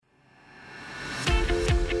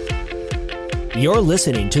You're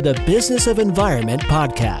listening to the Business of Environment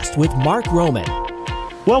podcast with Mark Roman.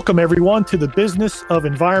 Welcome, everyone, to the Business of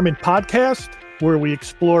Environment podcast, where we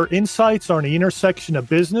explore insights on the intersection of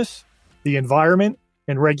business, the environment,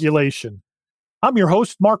 and regulation. I'm your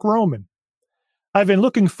host, Mark Roman. I've been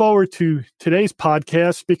looking forward to today's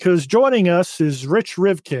podcast because joining us is Rich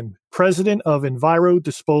Rivkin, president of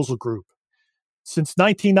Enviro-Disposal Group. Since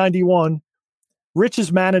 1991, Rich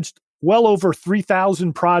has managed well over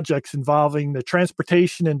 3,000 projects involving the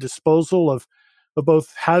transportation and disposal of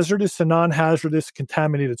both hazardous and non-hazardous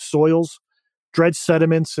contaminated soils, dredge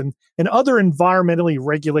sediments, and other environmentally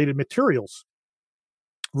regulated materials.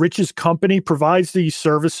 Rich's company provides these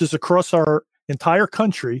services across our entire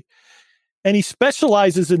country, and he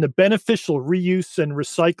specializes in the beneficial reuse and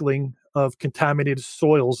recycling of contaminated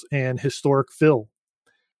soils and historic fill.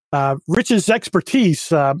 Rich's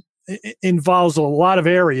expertise involves a lot of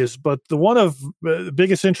areas, but the one of the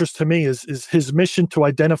biggest interest to me is his mission to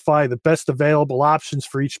identify the best available options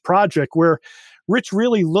for each project, where Rich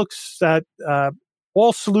really looks at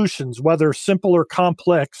all solutions, whether simple or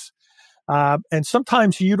complex, and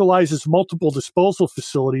sometimes he utilizes multiple disposal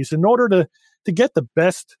facilities in order to get the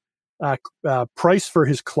best price for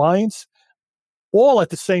his clients, all at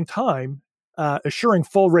the same time assuring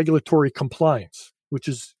full regulatory compliance, which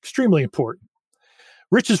is extremely important.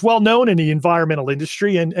 Rich is well known in the environmental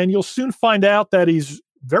industry, and you'll soon find out that he's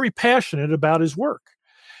very passionate about his work.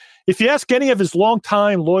 If you ask any of his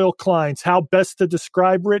longtime loyal clients how best to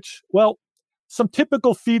describe Rich, well, some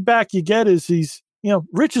typical feedback you get is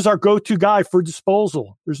Rich is our go-to guy for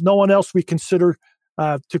disposal. There's no one else we consider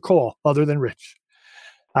to call other than Rich.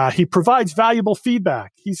 He provides valuable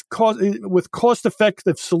feedback. He's with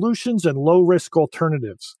cost-effective solutions and low-risk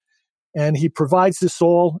alternatives, and he provides this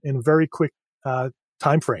all in a very quick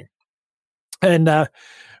time frame. And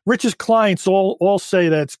Rich's clients all say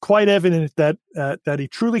that it's quite evident that he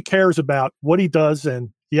truly cares about what he does, and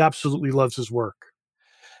he absolutely loves his work.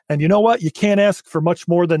 And you know what? You can't ask for much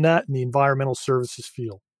more than that in the environmental services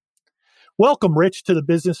field. Welcome, Rich, to the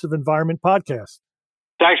Business of Environment podcast.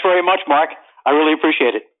 Thanks very much, Mark. I really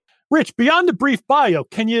appreciate it. Rich, beyond the brief bio,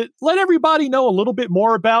 can you let everybody know a little bit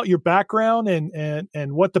more about your background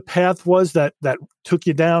and what the path was that took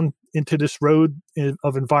you down into this road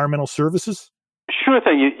of environmental services? Sure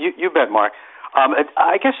thing. You bet, Mark.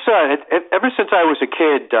 I guess ever since I was a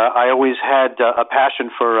kid, I always had a passion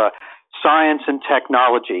for science and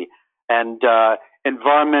technology and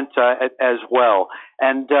environment as well.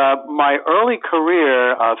 And my early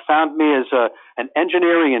career found me as an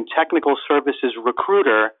engineering and technical services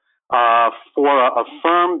recruiter for a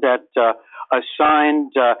firm that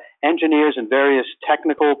assigned engineers and various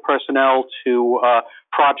technical personnel to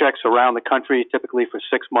projects around the country, typically for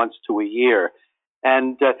 6 months to a year.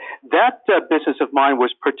 And that business of mine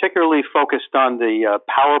was particularly focused on the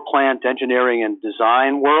power plant engineering and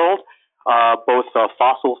design world, both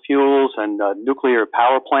fossil fuels and nuclear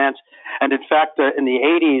power plants. And in fact, in the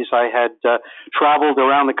 80s, I had traveled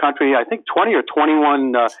around the country, I think 20 or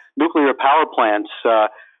 21 nuclear power plants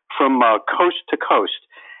from coast to coast.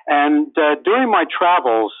 And during my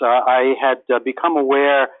travels, I had become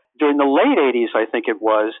aware during the late 80s, I think it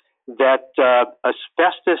was, that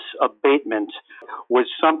asbestos abatement was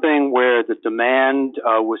something where the demand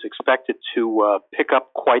was expected to pick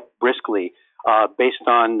up quite briskly based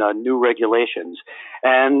on new regulations.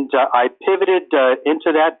 And I pivoted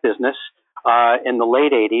into that business in the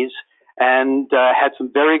late 80s and had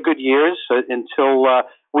some very good years until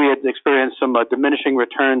we had experienced some diminishing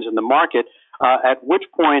returns in the market, at which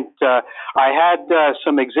point I had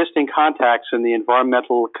some existing contacts in the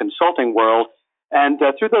environmental consulting world. And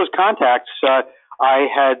through those contacts, I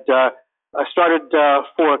had started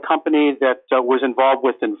for a company that was involved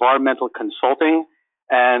with environmental consulting.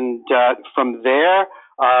 And from there,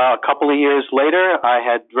 a couple of years later, I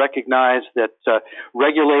had recognized that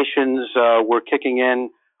regulations were kicking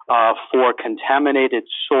in for contaminated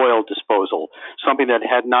soil disposal, something that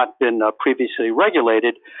had not been previously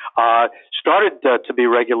regulated, started to be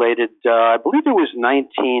regulated, I believe it was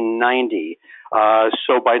 1990.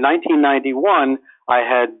 So by 1991, I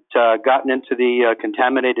had gotten into the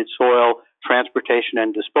contaminated soil transportation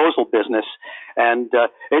and disposal business, and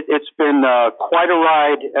it's been quite a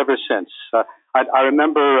ride ever since. I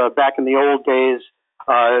remember back in the old days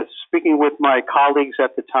speaking with my colleagues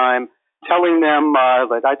at the time, telling them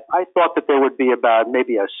that I thought that there would be about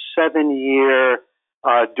maybe a 7-year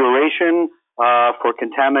duration for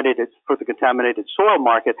the contaminated soil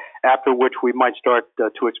market, after which we might start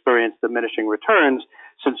to experience diminishing returns,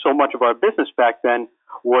 since so much of our business back then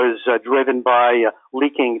was driven by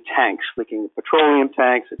leaking tanks, leaking petroleum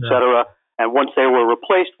tanks, et cetera. And once they were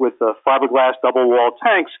replaced with fiberglass double-wall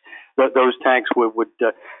tanks, those tanks would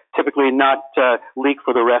typically not leak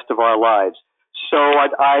for the rest of our lives. So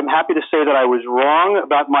I'm happy to say that I was wrong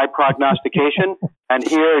about my prognostication. And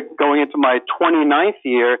here, going into my 29th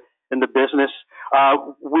year in the business,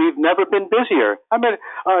 we've never been busier. I mean,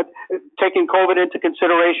 taking COVID into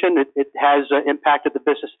consideration, it has impacted the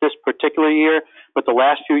business this particular year, but the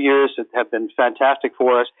last few years have been fantastic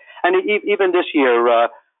for us. And even this year,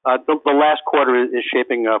 the last quarter is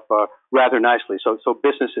shaping up rather nicely. So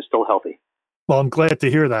business is still healthy. Well, I'm glad to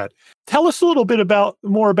hear that. Tell us a little bit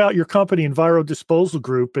more about your company, Enviro-Disposal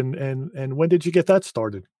Group, and when did you get that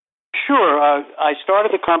started? Sure. I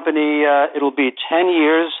started the company, it'll be 10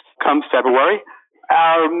 years come February.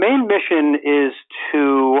 Our main mission is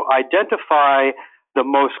to identify the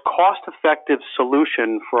most cost-effective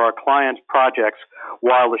solution for our clients' projects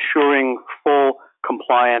while assuring full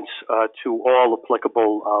compliance to all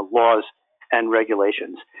applicable laws and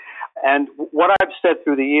regulations. And what I've said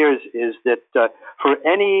through the years is that for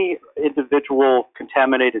any individual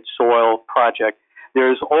contaminated soil project,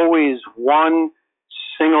 there's always one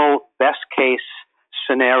single best case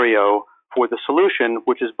scenario for the solution,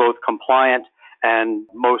 which is both compliant and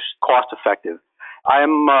most cost effective.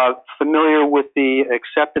 I'm familiar with the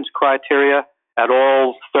acceptance criteria at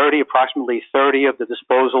all approximately 30 of the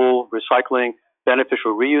disposal, recycling,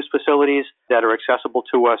 beneficial reuse facilities that are accessible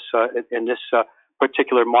to us in this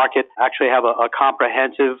particular market. Actually have a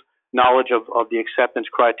comprehensive knowledge of the acceptance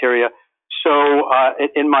criteria. So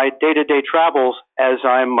in my day-to-day travels, as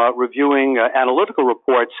I'm reviewing analytical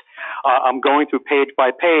reports, I'm going through page by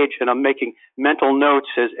page and I'm making mental notes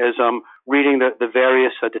as I'm reading the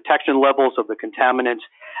various detection levels of the contaminants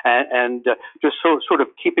and just sort of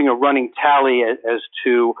keeping a running tally as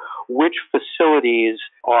to which facilities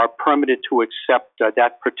are permitted to accept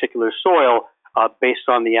that particular soil based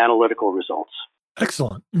on the analytical results.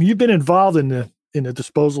 Excellent. You've been involved in the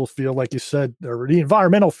disposal field, like you said, or the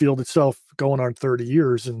environmental field itself, going on 30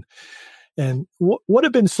 years. And what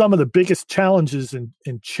have been some of the biggest challenges and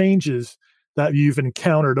changes that you've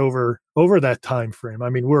encountered over that time frame? I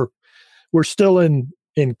mean, we're still in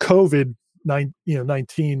COVID-19,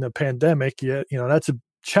 the pandemic. Yet, that's a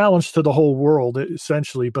challenge to the whole world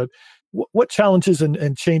essentially. But what challenges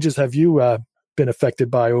and changes have you been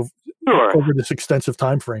affected by over this extensive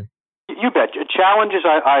time frame? You bet. Challenges,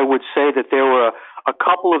 I would say that there were a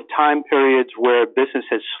couple of time periods where business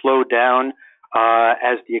has slowed down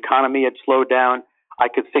as the economy had slowed down. I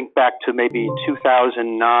could think back to maybe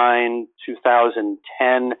 2009,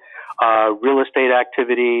 2010. Real estate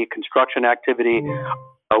activity, construction activity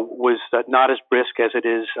was not as brisk as it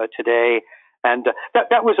is today. And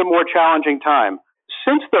that was a more challenging time.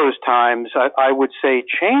 Since those times, I would say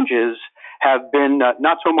changes have been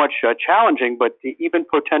not so much challenging, but even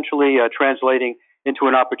potentially translating into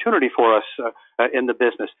an opportunity for us in the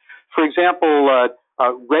business. For example,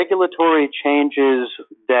 regulatory changes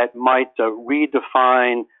that might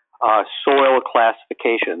redefine soil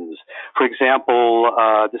classifications. For example,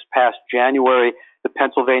 this past January, the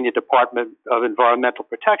Pennsylvania Department of Environmental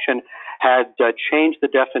Protection had changed the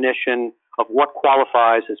definition of what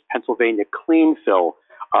qualifies as Pennsylvania clean fill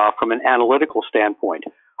from an analytical standpoint.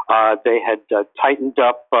 They had tightened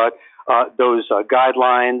up those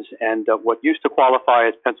guidelines, and what used to qualify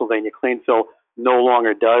as Pennsylvania clean fill no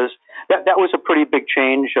longer does. That was a pretty big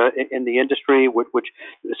change in the industry, which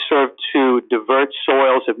served to divert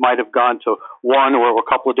soils that might have gone to one or a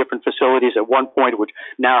couple of different facilities at one point, which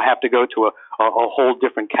now have to go to a whole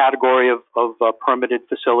different category of permitted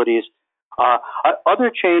facilities. Other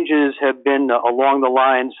changes have been along the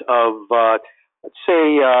lines of, let's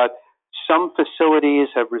say, some facilities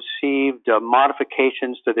have received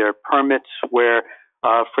modifications to their permits where,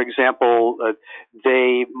 for example,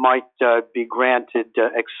 they might be granted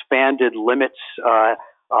expanded limits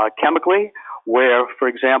chemically, where, for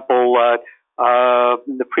example,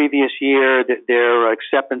 the previous year, their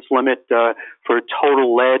acceptance limit for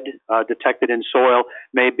total lead detected in soil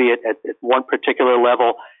may be at one particular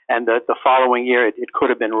level, and the following year it could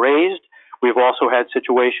have been raised. We've also had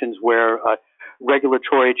situations where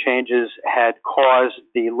regulatory changes had caused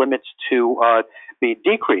the limits to be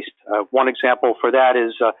decreased. One example for that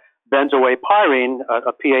is benzoate-pyrene,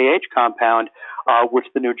 a PAH compound, which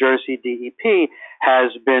the New Jersey DEP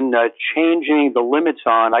has been changing the limits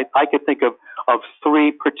on. I could think of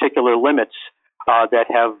three particular limits that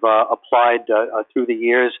have applied through the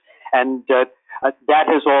years, and that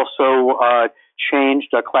has also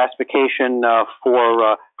changed classification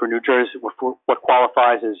for New Jersey, for what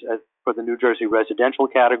qualifies as for the New Jersey residential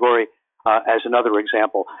category, as another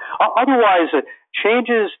example. Otherwise,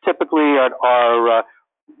 changes typically are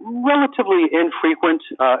relatively infrequent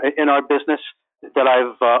in our business that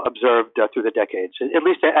I've observed through the decades, at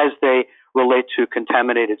least as they relate to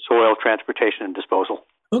contaminated soil transportation and disposal.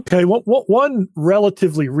 Okay, well, one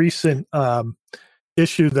relatively recent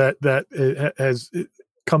issue that has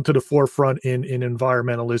come to the forefront in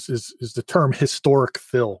environmental is the term historic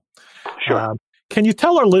fill. Sure. Can you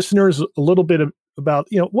tell our listeners a little bit about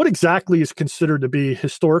what exactly is considered to be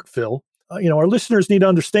historic fill? Our listeners need to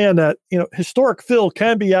understand that historic fill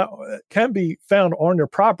can be found on their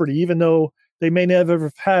property, even though they may never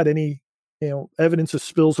have had any evidence of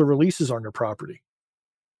spills or releases on their property.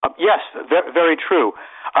 Yes, very true.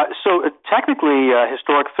 So technically,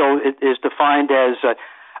 historic fill is defined as a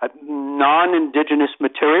non-indigenous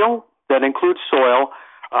material that includes soil,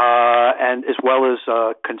 and as well as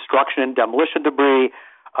construction and demolition debris,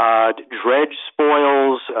 dredge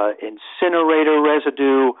spoils, incinerator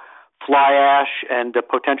residue, fly ash, and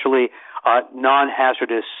potentially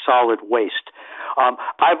non-hazardous solid waste.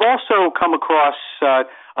 I've also come across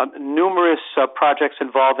numerous projects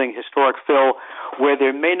involving historic fill where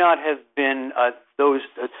there may not have been those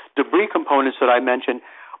debris components that I mentioned,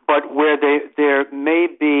 but where there may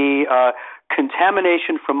be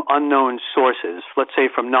contamination from unknown sources, let's say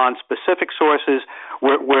from non-specific sources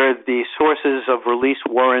where the sources of release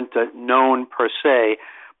weren't known per se.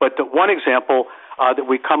 But the one example that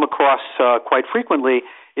we come across quite frequently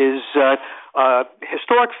is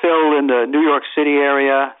historic fill in the New York City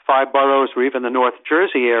area, 5 boroughs, or even the North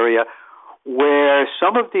Jersey area, where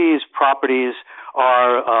some of these properties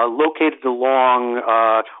are located along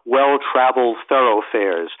well-traveled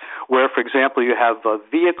thoroughfares, where, for example, you have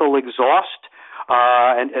vehicle exhaust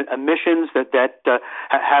and emissions that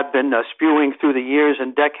have been spewing through the years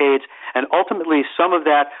and decades, and ultimately some of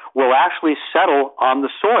that will actually settle on the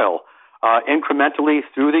soil incrementally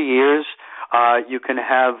through the years. You can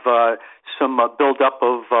have some buildup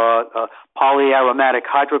of polyaromatic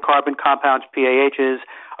hydrocarbon compounds, PAHs,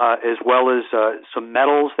 as well as some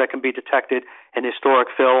metals that can be detected in historic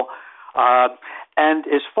fill. And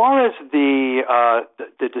as far as the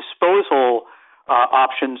disposal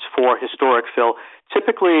options for historic fill,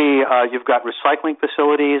 typically you've got recycling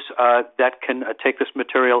facilities that can take this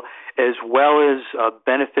material, as well as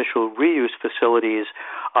beneficial reuse facilities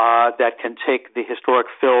that can take the historic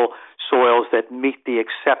fill soils that meet the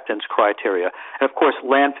acceptance criteria. And of course,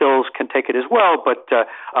 landfills can take it as well, but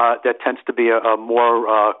that tends to be a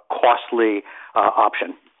more costly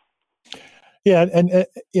option. Yeah,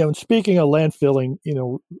 and speaking of landfilling,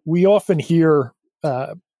 we often hear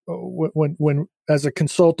when as a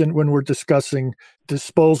consultant, when we're discussing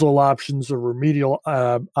disposal options or remedial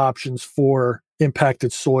options for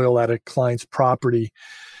impacted soil at a client's property,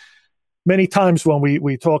 many times when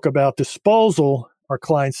we talk about disposal, our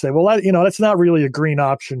clients say, well, that's not really a green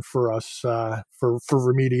option for us for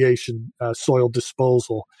remediation, soil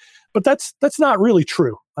disposal. But that's not really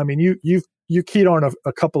true. I mean, you keyed on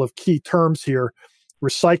a couple of key terms here: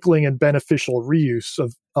 recycling and beneficial reuse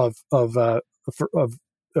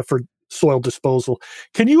for soil disposal.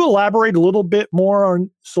 Can you elaborate a little bit more on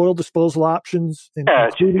soil disposal options,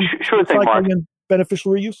 including sure thing, Mark. And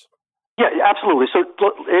beneficial reuse? Yeah, absolutely. So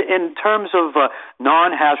in terms of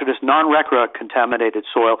non-hazardous, non-RCRA contaminated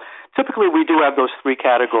soil, typically we do have those 3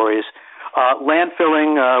 categories.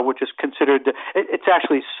 Landfilling, which is considered, it's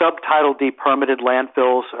actually Subtitle D permitted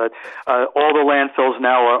landfills. All the landfills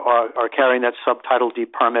now are carrying that Subtitle D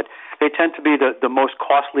permit. They tend to be the most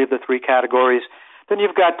costly of the 3 categories. Then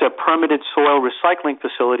you've got permitted soil recycling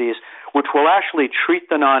facilities, which will actually treat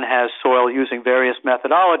the non-haz soil using various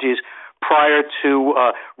methodologies prior to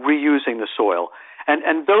reusing the soil.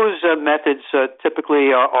 And those methods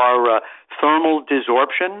typically are thermal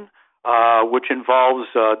desorption, which involves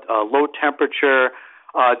low temperature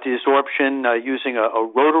desorption using a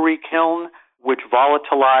rotary kiln, which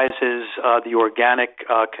volatilizes the organic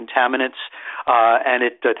contaminants, and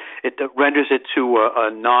it renders it to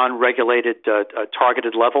a non-regulated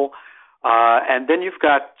targeted level. And then you've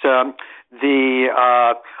got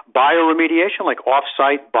the bioremediation, like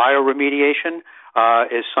off-site bioremediation,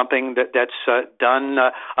 is something that's done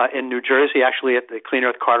in New Jersey, actually at the Clean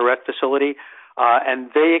Earth Carteret facility.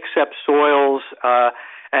 And they accept soils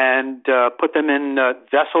and put them in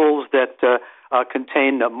vessels that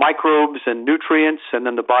contain microbes and nutrients, and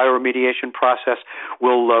then the bioremediation process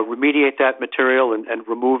will remediate that material and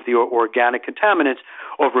remove the organic contaminants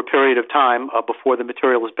over a period of time before the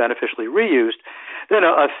material is beneficially reused. Then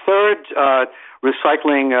a third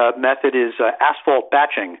recycling method is asphalt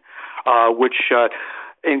batching, which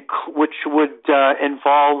would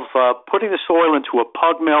involve putting the soil into a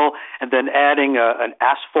pug mill and then adding an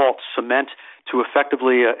asphalt cement to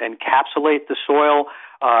effectively encapsulate the soil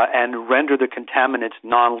and render the contaminants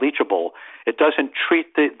non-leachable. It doesn't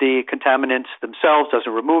treat the contaminants themselves,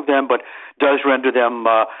 doesn't remove them, but does render them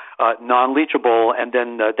non-leachable, and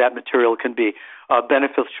then that material can be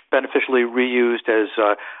beneficially reused as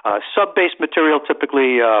sub-base material,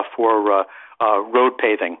 typically for road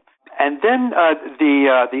paving. And then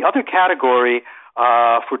the other category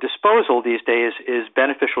for disposal these days is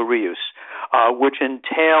beneficial reuse, which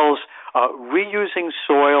entails reusing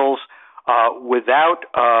soils without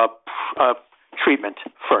treatment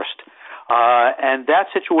first. And that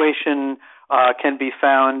situation can be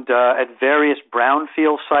found at various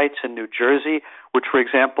brownfield sites in New Jersey, which, for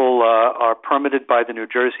example, are permitted by the New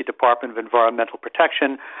Jersey Department of Environmental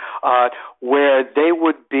Protection, where they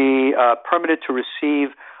would be permitted to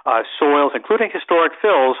receive soils, including historic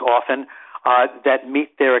fills often, that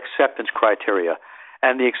meet their acceptance criteria.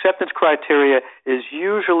 And the acceptance criteria is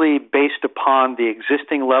usually based upon the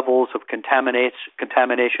existing levels of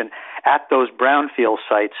contamination at those brownfield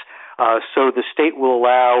sites. So the state will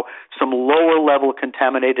allow some lower-level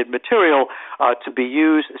contaminated material to be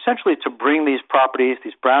used essentially to bring these properties,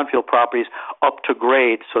 these brownfield properties, up to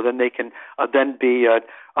grade, so then they can then be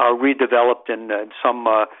redeveloped in some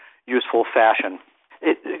useful fashion.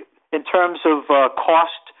 In terms of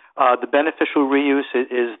cost, the beneficial reuse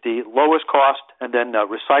is the lowest cost, and then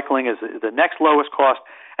recycling is the next lowest cost,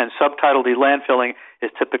 and subtitle D landfilling is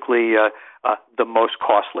typically the most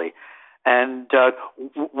costly. And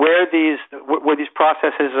where these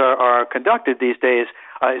processes are conducted these days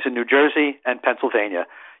is in New Jersey and Pennsylvania.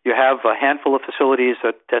 You have a handful of facilities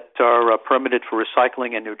that are permitted for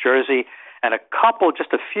recycling in New Jersey, and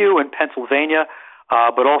just a few in Pennsylvania.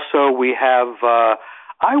 But also we have,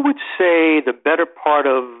 I would say, the better part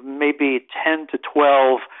of maybe 10 to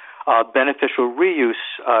 12 beneficial reuse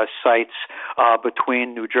sites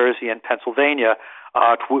between New Jersey and Pennsylvania,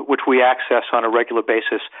 which we access on a regular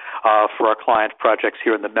basis for our client projects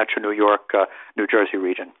here in the Metro New York, New Jersey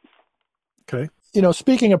region. Okay.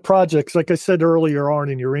 Speaking of projects, like I said earlier on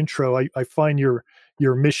in your intro, I find your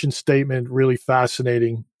mission statement really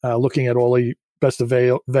fascinating, looking at all the best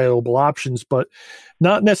available options, but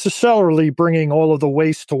not necessarily bringing all of the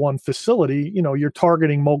waste to one facility. You're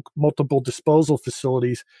targeting multiple disposal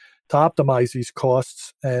facilities to optimize these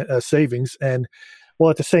costs savings, and while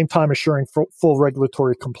at the same time assuring full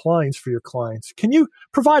regulatory compliance for your clients. Can you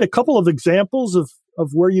provide a couple of examples of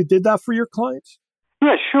where you did that for your clients?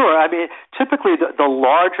 Yeah, sure. I mean, typically the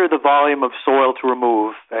larger the volume of soil to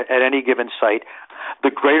remove at any given site, the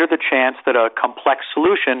greater the chance that a complex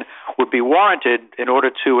solution would be warranted in order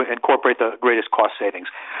to incorporate the greatest cost savings.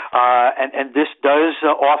 And this does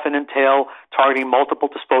often entail targeting multiple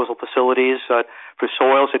disposal facilities for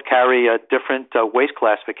soils that carry different waste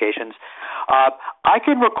classifications. I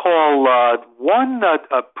can recall one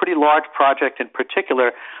pretty large project in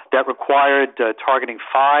particular that required targeting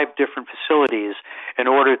 5 different facilities in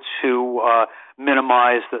order to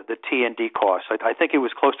minimize the T&D costs. I think it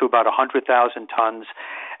was close to about 100,000 tons,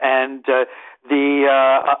 and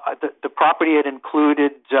the property had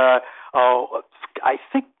included I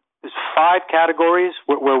think it was 5 categories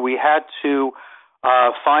where we had to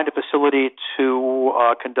find a facility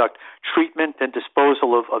to conduct treatment and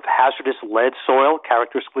disposal of hazardous lead soil,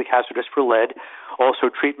 characteristically hazardous for lead, also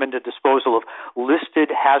treatment and disposal of listed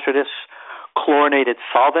hazardous chlorinated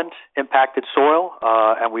solvent impacted soil,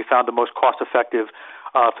 and we found the most cost-effective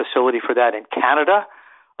facility for that in Canada.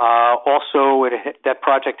 Also, that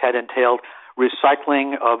project had entailed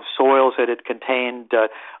recycling of soils that had contained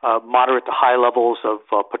moderate to high levels of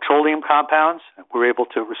petroleum compounds. We were able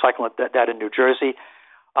to recycle that in New Jersey.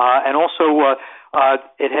 And also,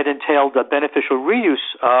 it had entailed beneficial reuse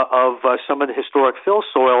of some of the historic fill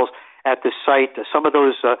soils at the site. Some of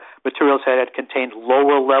those materials had contained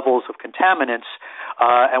lower levels of contaminants,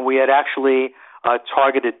 and we had actually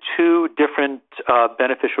targeted 2 different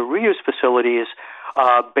beneficial reuse facilities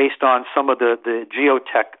based on some of the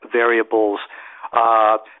geotech variables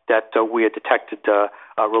that we had detected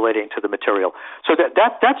relating to the material. So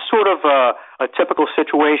that's sort of a typical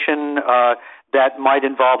situation that might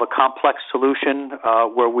involve a complex solution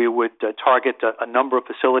where we would target a number of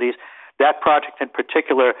facilities. That project in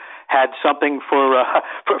particular had something for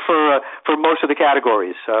most of the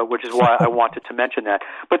categories, which is why I wanted to mention that.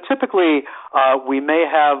 But typically, we may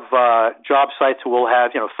have job sites who will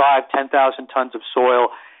have 5,000-10,000 tons of soil,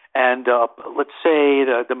 and let's say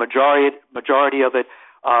the majority of it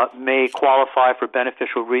may qualify for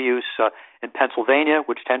beneficial reuse in Pennsylvania,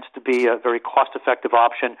 which tends to be a very cost-effective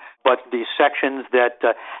option. But the sections that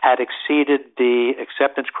had exceeded the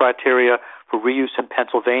acceptance criteria for reuse in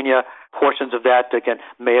Pennsylvania, portions of that, again,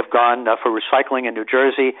 may have gone for recycling in New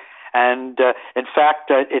Jersey. And in fact,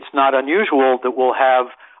 it's not unusual that we'll have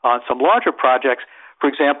on some larger projects, for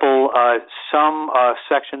example, some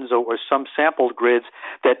sections or some sampled grids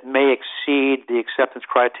that may exceed the acceptance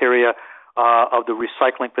criteria of the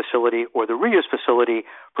recycling facility or the reuse facility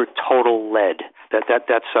for total lead.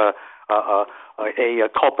 That's a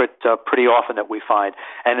culprit pretty often that we find.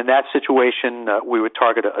 And in that situation, we would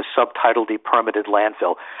target a subtitle D permitted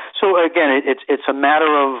landfill. So again, it's a matter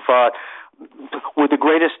of, with the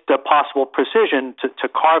greatest possible precision, to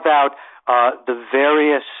carve out the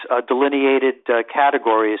various delineated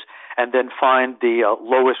categories and then find the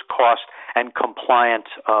lowest cost and compliant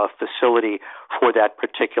facility for that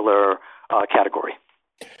particular category.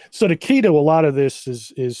 So the key to a lot of this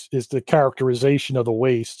is the characterization of the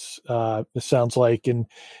wastes. It sounds like, and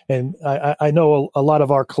I know a lot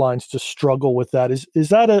of our clients just struggle with that. Is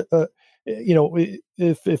that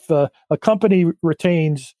if a company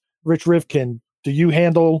retains Rich Rivkin, do you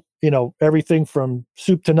handle everything from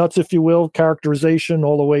soup to nuts, if you will, characterization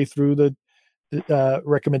all the way through the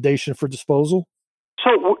recommendation for disposal?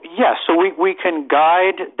 So yes, so we can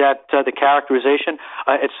guide that the characterization.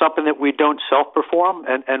 It's something that we don't self-perform,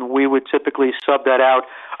 and we would typically sub that out,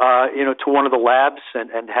 to one of the labs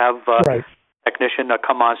and have a technician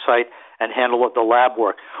come on site and handle the lab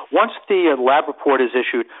work. Once the lab report is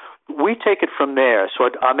issued, we take it from there. So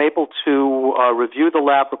I'm able to review the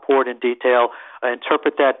lab report in detail,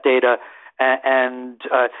 interpret that data, and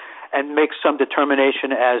make some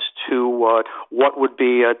determination as to what would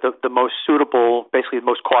be the most suitable, basically the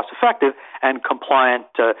most cost-effective and compliant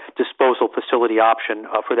disposal facility option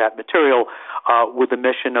for that material, with the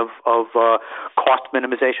mission of cost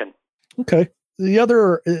minimization. Okay. The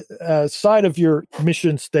other side of your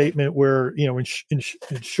mission statement, where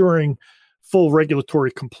ensuring full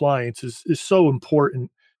regulatory compliance is so important,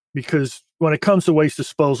 because when it comes to waste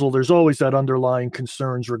disposal, there's always that underlying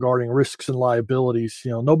concerns regarding risks and liabilities.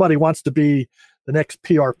 Nobody wants to be the next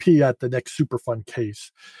PRP at the next Superfund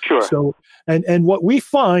case. Sure. So, and what we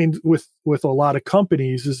find with a lot of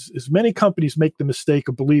companies is many companies make the mistake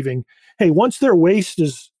of believing, hey, once their waste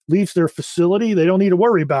leaves their facility, they don't need to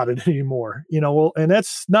worry about it anymore. And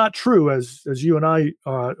that's not true, as you and I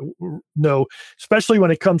know, especially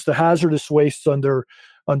when it comes to hazardous waste under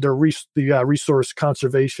the Resource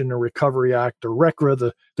Conservation and Recovery Act, or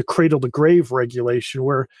RCRA, the cradle to grave regulation,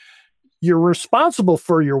 where you're responsible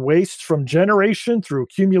for your waste from generation through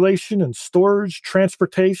accumulation and storage,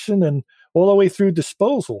 transportation, and all the way through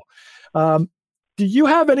disposal. Do you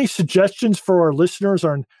have any suggestions for our listeners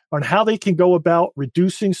on how they can go about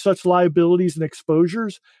reducing such liabilities and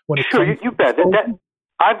exposures when it comes you bet.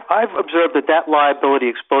 I've observed that liability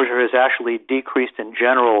exposure has actually decreased in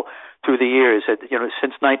general through the years.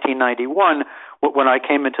 Since 1991, when I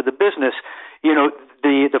came into the business,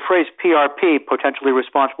 the phrase PRP, potentially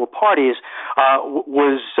responsible parties,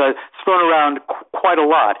 was thrown around quite a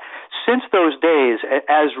lot. Since those days,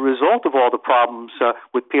 as a result of all the problems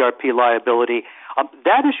with PRP liability,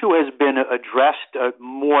 that issue has been addressed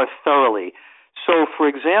more thoroughly. So, for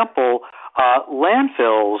example,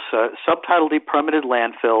 landfills, subtitle D permitted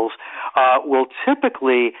landfills, will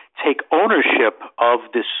typically take ownership of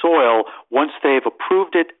the soil once they've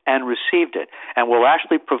approved it and received it, and will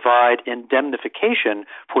actually provide indemnification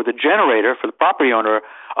for the generator, for the property owner,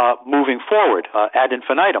 moving forward ad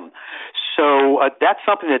infinitum. So that's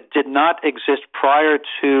something that did not exist prior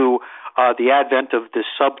to the advent of the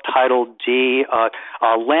subtitle D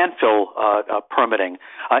landfill permitting.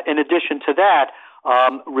 In addition to that,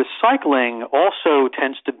 recycling also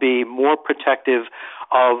tends to be more protective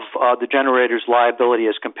of the generator's liability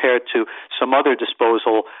as compared to some other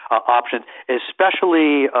disposal options,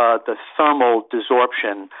 especially the thermal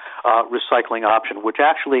desorption recycling option, which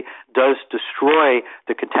actually does destroy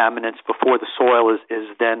the contaminants before the soil is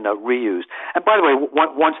then reused. And by the way,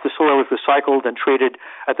 once the soil is recycled and treated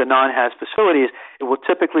at the non-haz facilities, it will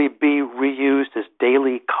typically be reused as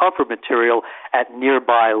daily cover material at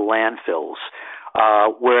nearby landfills.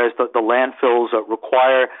 Whereas the landfills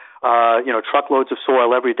require truckloads of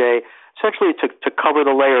soil every day, essentially to cover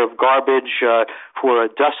the layer of garbage, for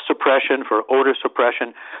dust suppression, for odor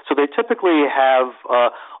suppression. So they typically have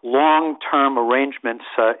long-term arrangements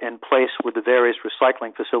in place with the various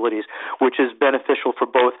recycling facilities, which is beneficial for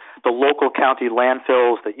both the local county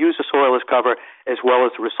landfills that use the soil as cover, as well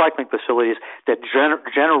as the recycling facilities that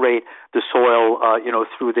generate the soil,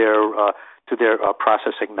 through their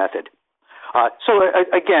processing method.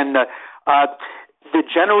 Again, the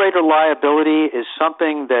generator liability is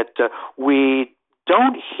something that we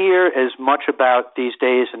don't hear as much about these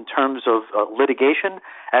days in terms of litigation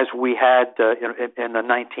as we had in the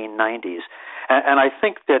 1990s. And I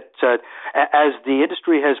think that as the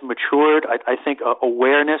industry has matured, I think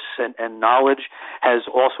awareness and knowledge has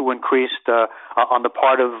also increased on the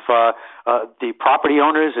part of the property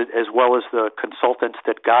owners as well as the consultants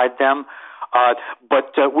that guide them.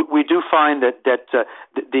 But we do find that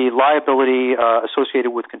the liability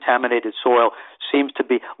associated with contaminated soil seems to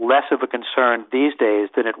be less of a concern these days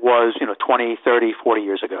than it was, 20, 30, 40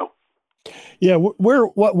 years ago. Yeah,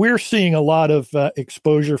 what we're seeing a lot of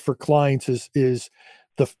exposure for clients is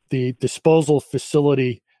the disposal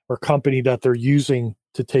facility or company that they're using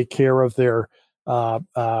to take care of their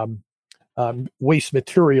waste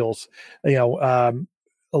materials. A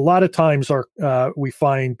lot of times we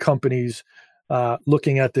find companies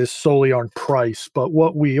looking at this solely on price, but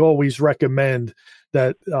what we always recommend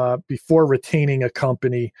that before retaining a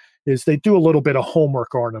company is they do a little bit of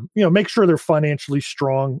homework on them. Make sure they're financially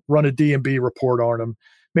strong, run a D&B report on them,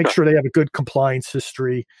 make sure they have a good compliance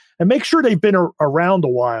history, and make sure they've been around a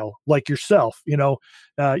while, like yourself.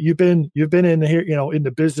 You've been in here, in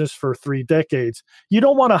the business for 3 decades. You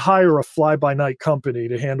don't want to hire a fly-by-night company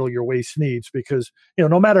to handle your waste needs because,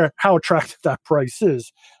 no matter how attractive that price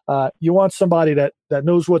is, you want somebody that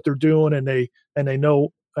knows what they're doing and they know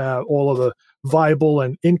all of the viable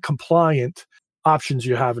and incompliant options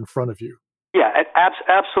you have in front of you. Yeah,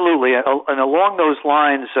 absolutely. And along those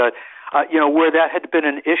lines, where that had been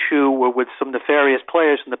an issue with some nefarious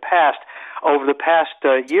players in the past, over the past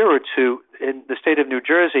year or two in the state of New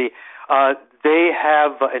Jersey, they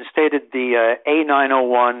have instated the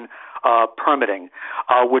A901 permitting,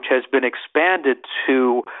 which has been expanded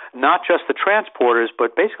to not just the transporters,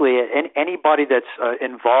 but basically anybody that's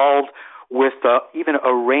involved with even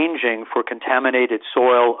arranging for contaminated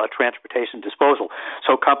soil transportation disposal.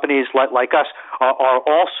 So companies like us are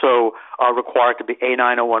also required to be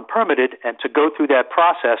A901 permitted, and to go through that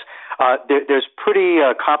process, there's pretty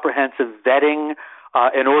comprehensive vetting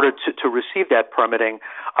in order to receive that permitting.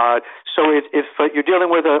 So if you're dealing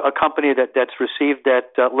with a company that's received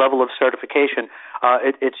that level of certification,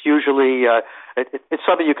 it's usually it's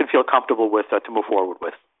something you can feel comfortable with to move forward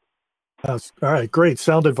with. All right, great,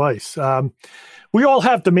 sound advice. We all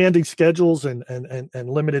have demanding schedules and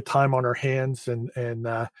limited time on our hands, and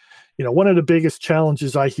one of the biggest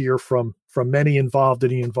challenges I hear from many involved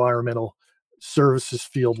in the environmental services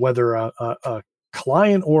field, whether a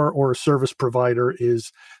client or a service provider,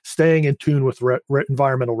 is staying in tune with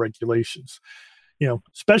environmental regulations.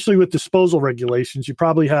 Especially with disposal regulations, you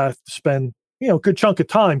probably have to spend a good chunk of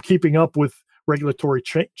time keeping up with regulatory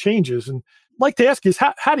changes. And I'd like to ask is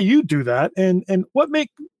how do you do that, and what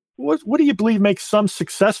do you believe makes some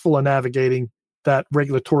successful in navigating that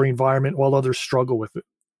regulatory environment while others struggle with it?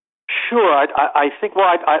 Sure, I think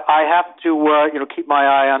I have to keep my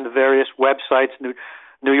eye on the various websites,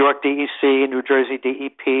 New York DEC, New Jersey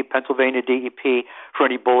DEP, Pennsylvania DEP, for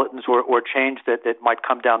any bulletins or change that might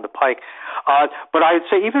come down the pike. But I would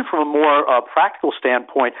say even from a more practical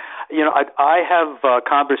standpoint, I have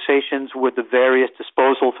conversations with the various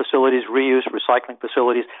disposal facilities, reuse, recycling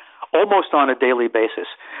facilities, almost on a daily basis.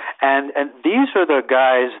 And these are the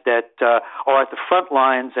guys that are at the front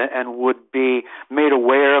lines and would be made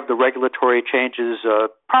aware of the regulatory changes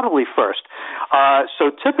probably first.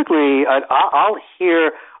 So typically I'll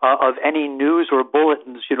hear of any news or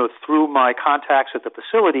bulletins, through my contacts at the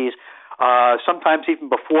facilities, sometimes even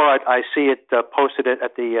before I see it posted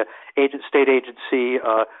at the state agency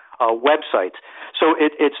websites. So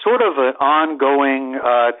it's sort of an ongoing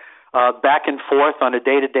back and forth on a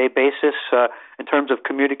day-to-day basis in terms of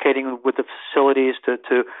communicating with the facilities to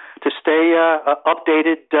stay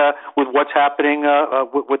updated with what's happening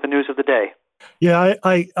with the news of the day. Yeah,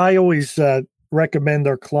 I always recommend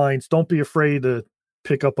our clients, don't be afraid to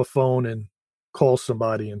pick up a phone and call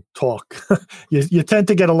somebody and talk. you tend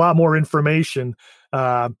to get a lot more information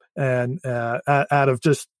and out of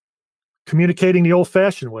just communicating the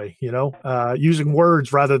old-fashioned way, using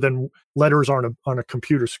words rather than letters on a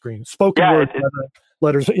computer screen. Spoken words,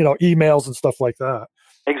 letters, emails and stuff like that.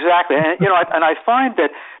 Exactly, and and I find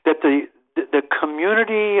that the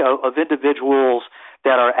community of individuals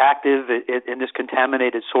that are active in this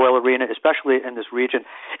contaminated soil arena, especially in this region,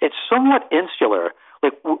 it's somewhat insular.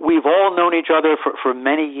 Like we've all known each other for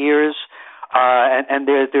many years. And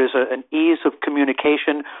there's an ease of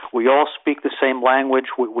communication. We all speak the same language.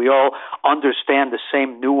 We all understand the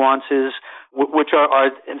same nuances, which are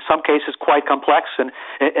in some cases quite complex. And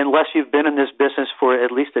unless you've been in this business for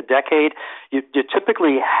at least a decade, you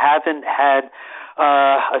typically haven't had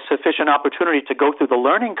a sufficient opportunity to go through the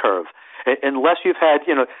learning curve. Unless you've had,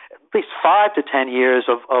 least 5 to 10 years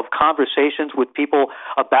of conversations with people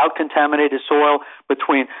about contaminated soil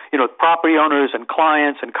between, property owners and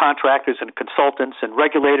clients and contractors and consultants and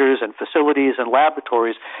regulators and facilities and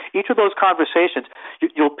laboratories. Each of those conversations,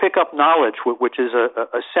 you'll pick up knowledge, which is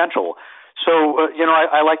essential. So,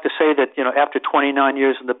 I like to say that, after 29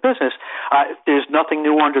 years in the business, there's nothing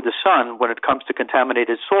new under the sun when it comes to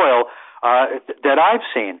contaminated soil that I've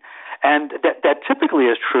seen. And that typically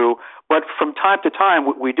is true, but from time to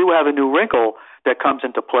time, we do have a new wrinkle that comes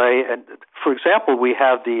into play. And, for example, we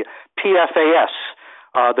have the PFAS,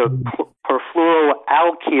 the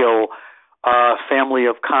perfluoroalkyl family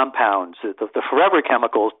of compounds, the forever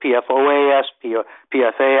chemicals, PFOAS,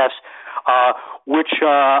 PFAS, which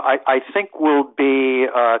I think will be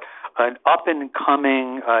an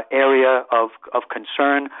up-and-coming area of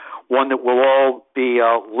concern, one that we'll all be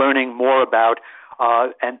learning more about.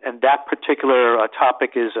 And that particular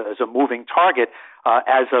topic is a moving target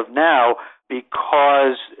as of now,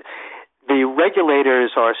 because the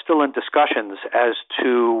regulators are still in discussions as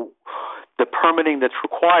to the permitting that's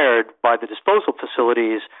required by the disposal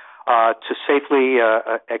facilities to safely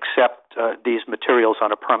accept these materials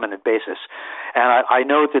on a permanent basis. And I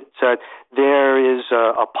know that there is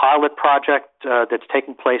a pilot project that's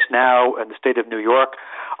taking place now in the state of New York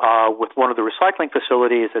with one of the recycling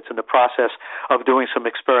facilities that's in the process of doing some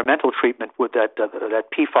experimental treatment with that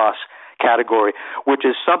PFAS category, which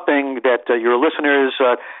is something that your listeners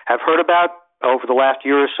have heard about over the last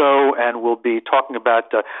year or so, and we'll be talking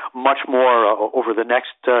about much more over the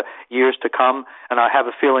next years to come. And I have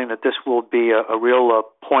a feeling that this will be a real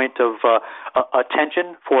point of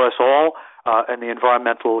attention for us all in the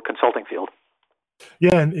environmental consulting field.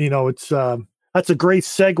 Yeah, and it's that's a great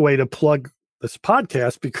segue to plug this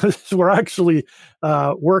podcast, because we're actually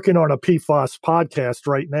working on a PFAS podcast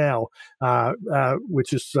right now,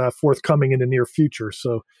 which is forthcoming in the near future.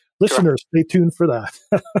 So listeners, Stay tuned for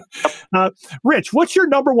that. Rich, what's your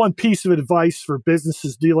number one piece of advice for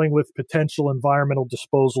businesses dealing with potential environmental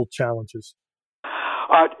disposal challenges?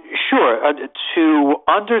 Sure. To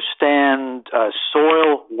understand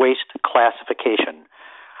soil waste classification,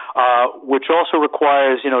 which also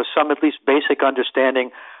requires, some at least basic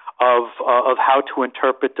understanding of how to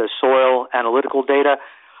interpret the soil analytical data.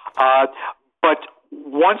 But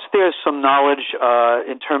once there's some knowledge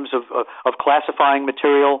in terms of classifying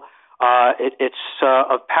material, it's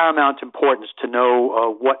of paramount importance to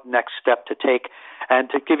know what next step to take. And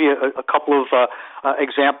to give you a couple of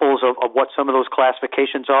examples of what some of those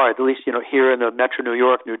classifications are, at least here in the Metro New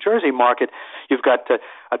York, New Jersey market, you've got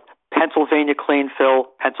Pennsylvania clean fill,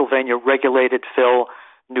 Pennsylvania regulated fill,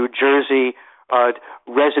 New Jersey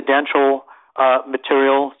residential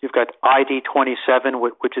material. You've got ID-27,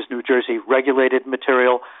 which is New Jersey regulated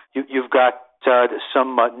material. You've got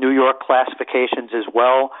some New York classifications as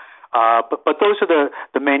well. But those are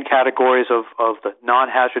the main categories of the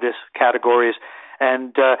non-hazardous categories.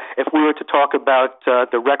 And if we were to talk about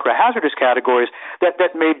the recre-hazardous categories,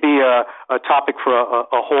 that may be a topic for a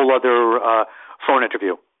whole other phone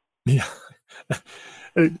interview. Yeah.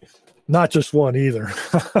 Not just one either.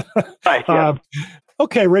 Right, yeah.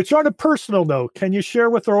 Okay, Rich, on a personal note, can you share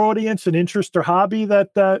with our audience an interest or hobby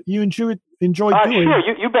that you enjoy doing?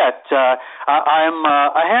 Sure, you bet. I'm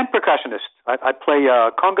a hand percussionist. I play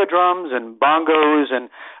conga drums and bongos and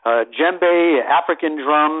djembe, African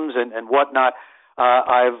drums and whatnot.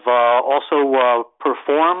 I've also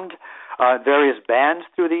performed various bands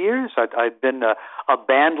through the years. I've been a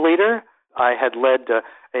band leader. I had led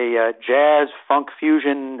a jazz, funk,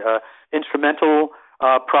 fusion instrumental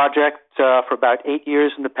project for about 8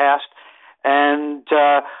 years in the past. And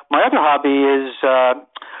my other hobby is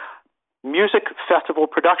music festival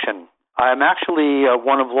production. I'm actually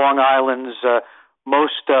one of Long Island's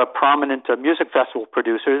most prominent music festival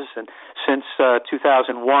producers. And since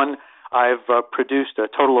 2001, I've produced a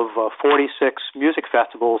total of 46 music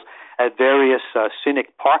festivals at various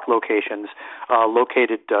scenic park locations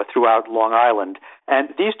located throughout Long Island. And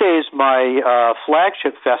these days, my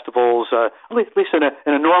flagship festivals, at least in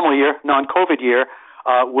a normal year, non-COVID year,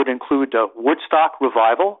 would include Woodstock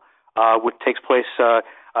Revival, which takes place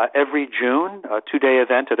every June, a 2-day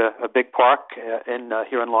event at a big park here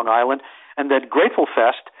in Long Island, and then Grateful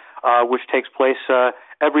Fest, which takes place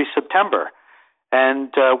every September.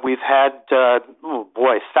 And we've had,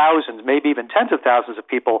 thousands, maybe even tens of thousands of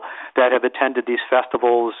people that have attended these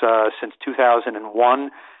festivals since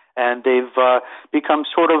 2001. And they've become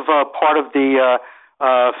sort of part of the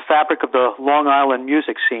fabric of the Long Island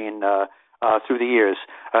music scene through the years.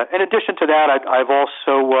 In addition to that, I've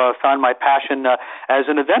also found my passion as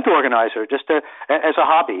an event organizer, just as a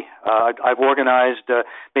hobby. I've organized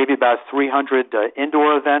maybe about 300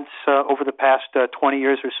 indoor events over the past 20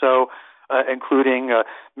 years or so, including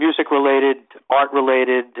music-related,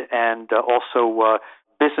 art-related, and also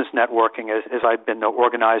business networking, as I've been the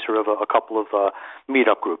organizer of a couple of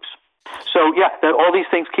meetup groups. So, yeah, all these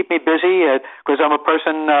things keep me busy because I'm a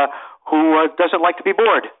person who doesn't like to be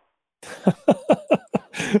bored.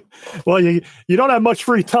 Well, you don't have much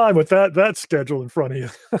free time with that schedule in front of you.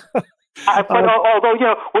 But although,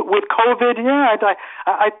 with COVID,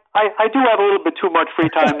 I do have a little bit too much free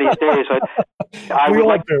time these days. We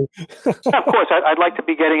all do. Of course, I'd like to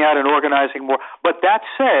be getting out and organizing more. But that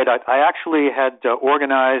said, I actually had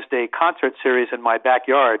organized a concert series in my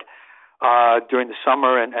backyard during the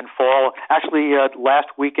summer and fall. Actually, last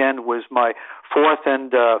weekend was my fourth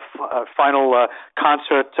and final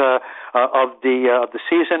concert of the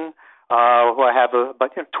season. I have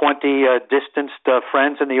about 20 distanced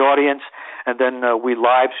friends in the audience, and then we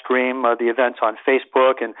live stream the events on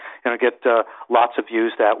Facebook and get lots of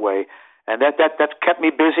views that way. And that's kept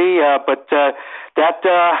me busy, but that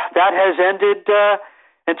has ended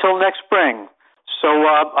until next spring. So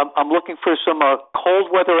I'm looking for some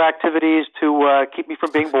cold weather activities to keep me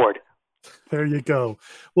from being bored. There you go.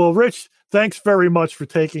 Well, Rich, thanks very much for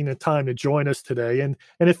taking the time to join us today. And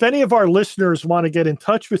if any of our listeners want to get in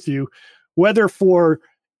touch with you, whether for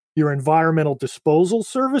your environmental disposal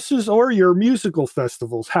services or your musical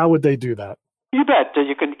festivals, how would they do that? You bet.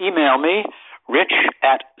 You can email me,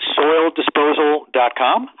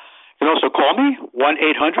 rich@soildisposal.com. You can also call me,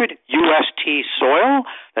 1-800-UST-SOIL.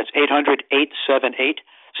 That's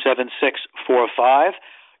 800-878-7645. You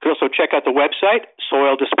can also check out the website,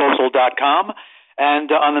 soildisposal.com.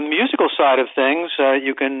 And on the musical side of things,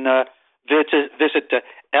 you can visit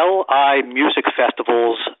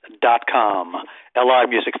limusicfestivals.com,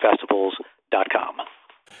 limusicfestivals.com.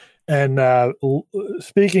 And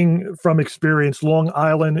speaking from experience, Long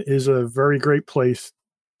Island is a very great place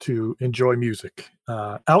to enjoy music,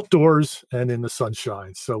 outdoors and in the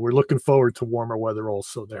sunshine. So we're looking forward to warmer weather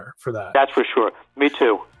also there for that. That's for sure. Me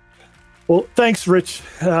too. Well, thanks, Rich.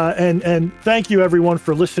 And thank you, everyone,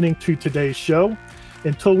 for listening to today's show.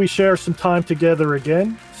 Until we share some time together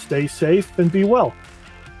again, stay safe and be well.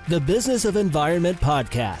 The Business of Environment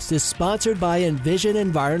podcast is sponsored by Envision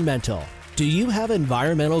Environmental. Do you have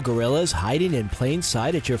environmental gorillas hiding in plain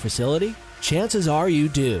sight at your facility? Chances are you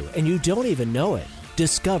do, and you don't even know it.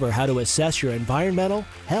 Discover how to assess your environmental,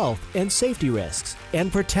 health, and safety risks,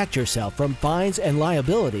 and protect yourself from fines and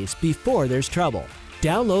liabilities before there's trouble.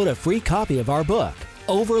 Download a free copy of our book,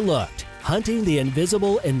 Overlooked: Hunting the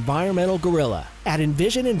Invisible Environmental Gorilla, at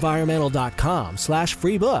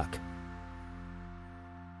envisionenvironmental.com/free book.